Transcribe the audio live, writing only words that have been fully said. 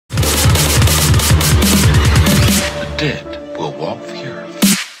dead will walk the earth.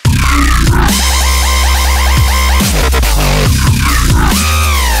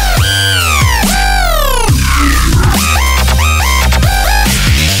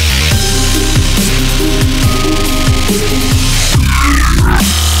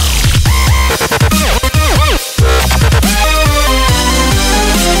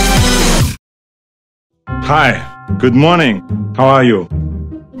 Hi, good morning. How are you?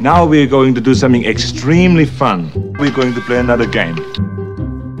 Now we're going to do something extremely fun. We're going to play another game.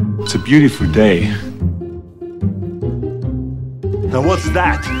 It's a beautiful day. Now what's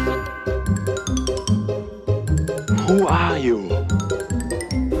that? Who are you?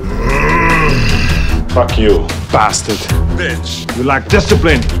 Fuck you, bastard. Bitch. You lack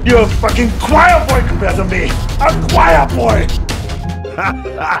discipline. You're a fucking choir boy compared to me. A choir boy.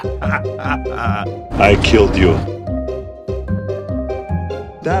 I killed you.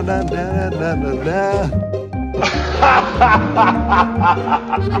 Da da da da da da.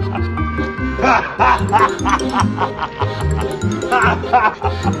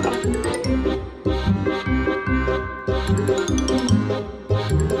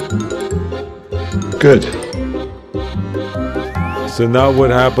 Good. So now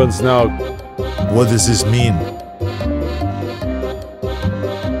what happens now? What does this mean?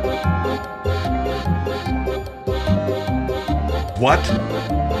 What?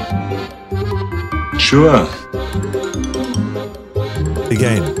 Sure.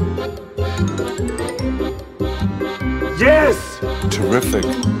 Again. Yes! Terrific.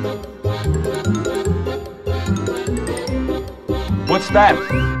 What's that?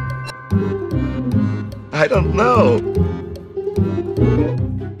 I don't know.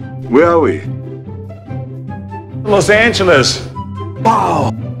 Where are we? Los Angeles.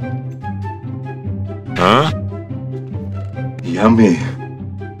 Wow. Huh? Yummy.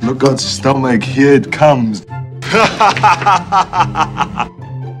 Look at the stomach. Here it comes.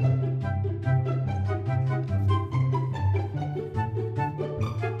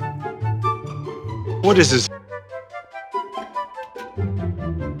 What is this?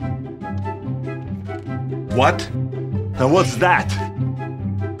 What? Now what's that?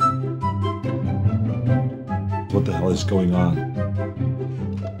 What the hell is going on?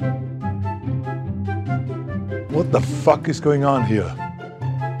 What the fuck is going on here?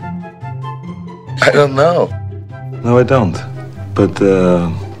 I don't know. No, I don't. But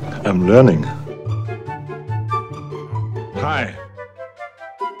I'm learning. Hi.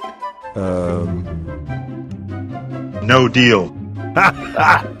 No deal.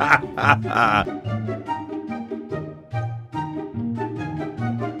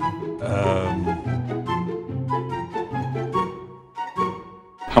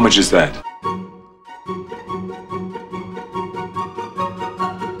 How much is that?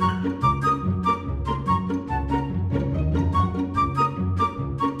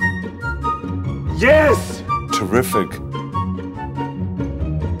 Yes! Terrific.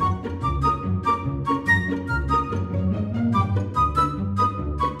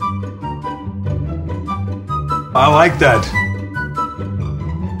 I like that.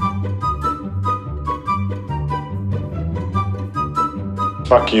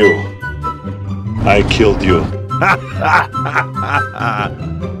 Fuck you. I killed you.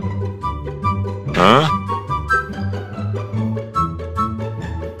 Huh?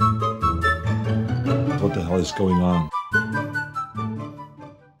 What the hell is going on?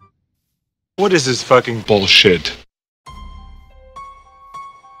 What is this fucking bullshit?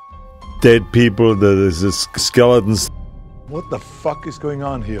 Dead people, there's skeletons. What the fuck is going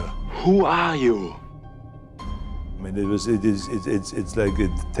on here? Who are you? I mean, it's like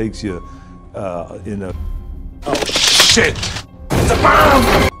it takes you in a... Oh, shit! It's a bomb!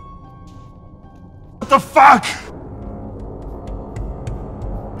 What the fuck?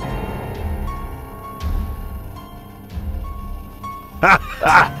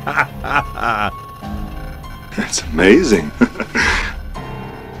 That's amazing.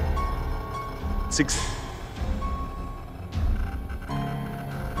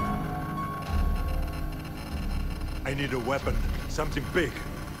 I need a weapon, something big.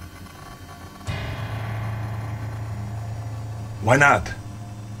 Why not?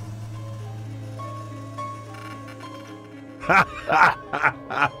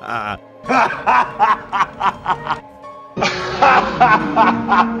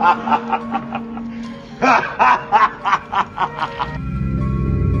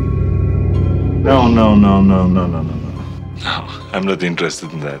 No. No, I'm not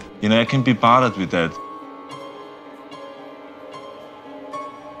interested in that. You know, I can be bothered with that.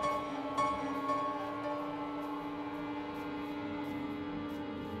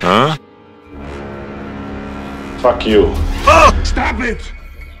 Huh? Fuck you. Oh! Stop it!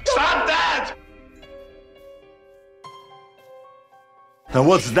 Stop that! Now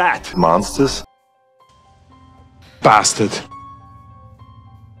what's that? Monsters? Bastard.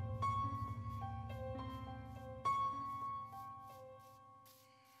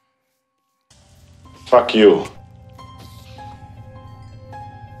 Fuck you.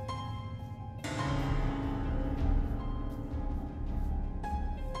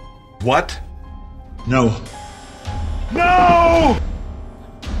 What? No. No!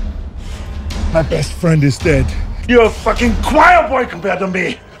 My best friend is dead. You're a fucking choir boy compared to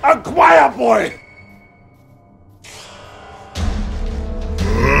me! A choir boy!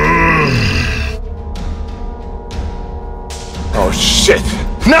 Oh shit!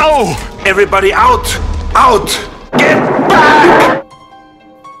 No! Everybody out! Out! Get back!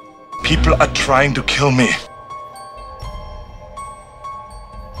 People are trying to kill me.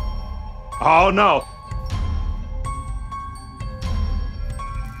 Oh no!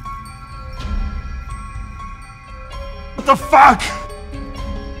 What the fuck?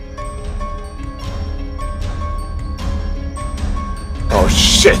 Oh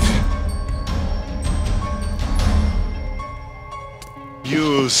shit!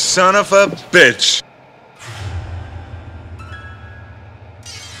 You son of a bitch.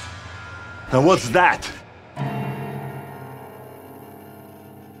 Now what's that?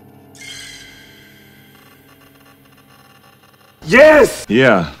 Yes!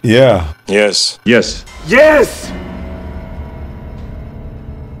 Yeah. Yeah. Yes. Yes. Yes!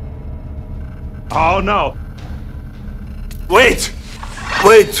 Oh no! Wait!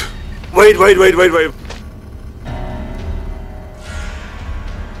 Wait! Wait, wait, wait, wait, wait.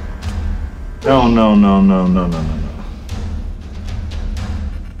 No, no, no, no, no, no, no, no.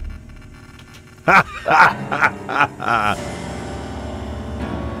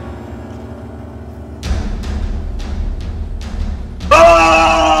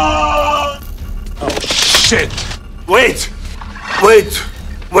 Oh shit! Wait! Wait!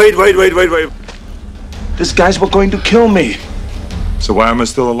 Wait, wait, wait, wait, wait. These guys were going to kill me. So why am I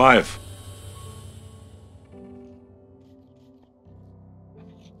still alive?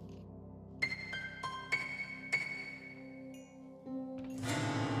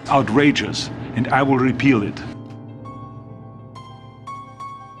 Outrageous, and I will repeal it.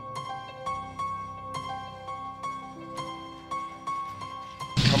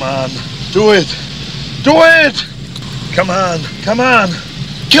 Come on. Do it. Do it! Come on. Come on.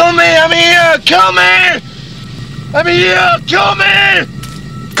 Kill me! I'm here! Kill me! I'm here! Kill me!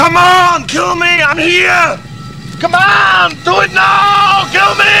 Come on! Kill me! I'm here! Come on! Do it now!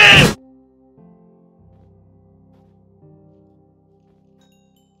 Kill me!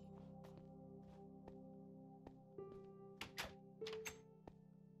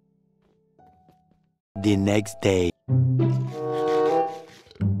 The next day.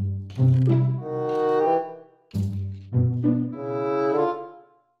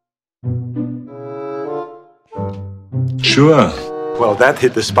 Sure. Well, that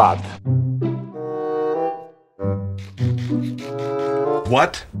hit the spot.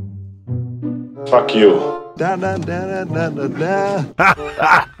 What? Fuck you. Da, da, da, da, da, da.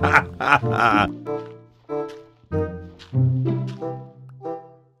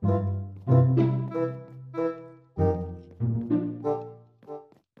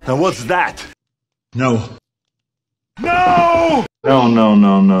 Now what's that? No. No! No, no,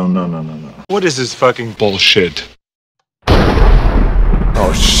 no, no, no, no, no, no. What is this fucking bullshit?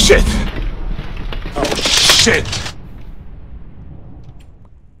 Oh shit! Oh shit!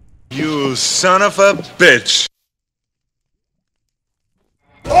 You son of a bitch!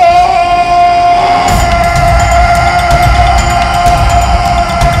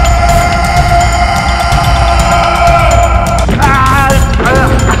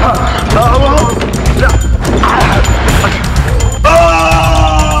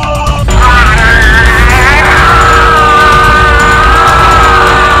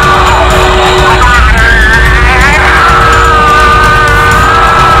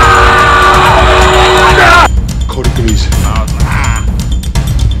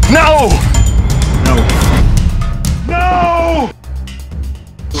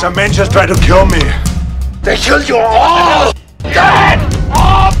 Some men just tried to kill me. They killed you all! Dead!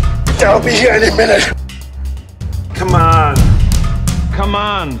 Oh! They'll be here any minute. Come on. Come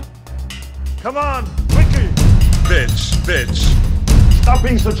on. Come on, quickly. Bitch, bitch. Stop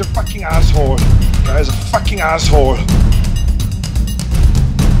being such a fucking asshole. Guy's a fucking asshole.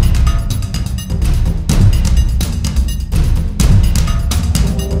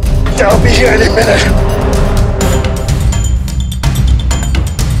 They'll be here any minute.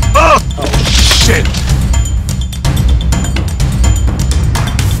 Oh shit!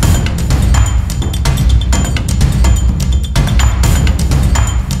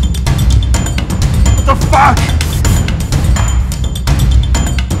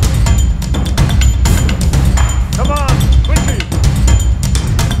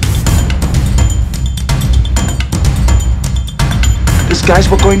 guys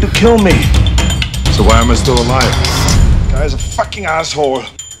were going to kill me. So why am I still alive? The guy's a fucking asshole.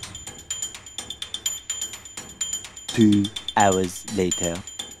 2 hours later.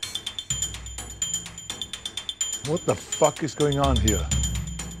 What the fuck is going on here?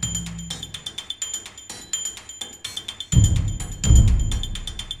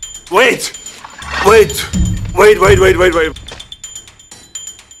 Wait! Wait! Wait!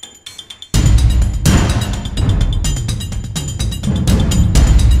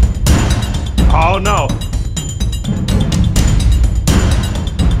 Oh no!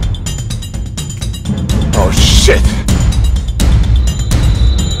 Oh shit!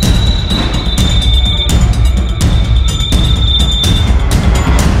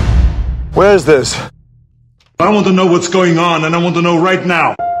 Where is this? I want to know what's going on, and I want to know right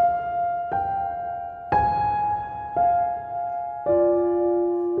now.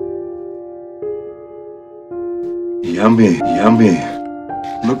 Yummy, yummy.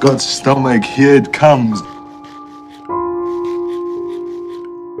 Look God's stomach, here it comes.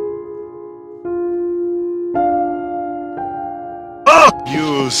 Oh!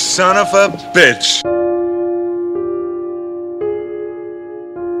 You son of a bitch!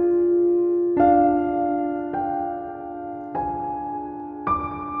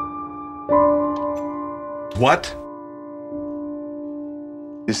 What?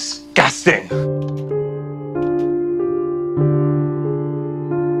 Disgusting!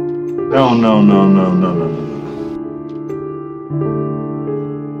 No.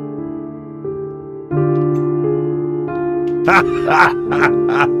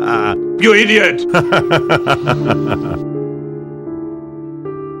 You idiot!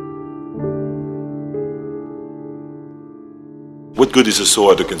 What good is a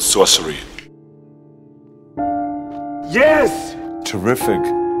sword against sorcery? Yes! Terrific.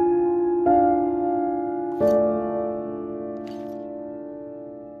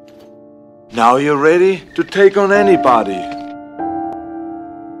 Now you're ready to take on anybody.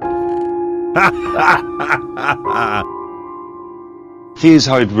 Here's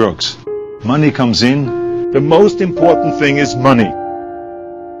how it works. Money comes in. The most important thing is money.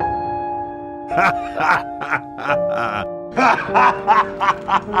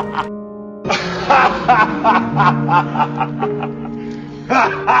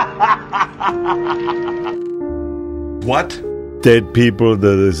 What? Dead people,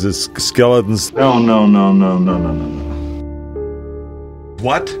 there is skeletons. No.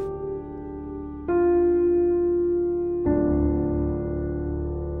 What?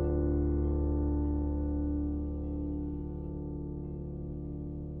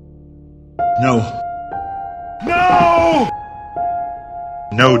 No. No!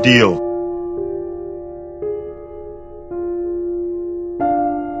 No deal.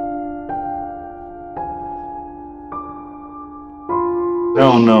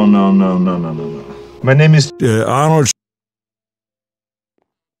 No. My name is Arnold.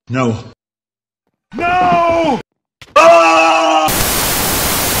 No. No! Ah!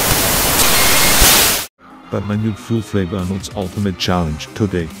 But my new full flavor Arnold's Ultimate Challenge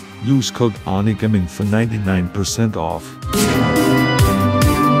today. Use code ARNIGAMIN for 99% off.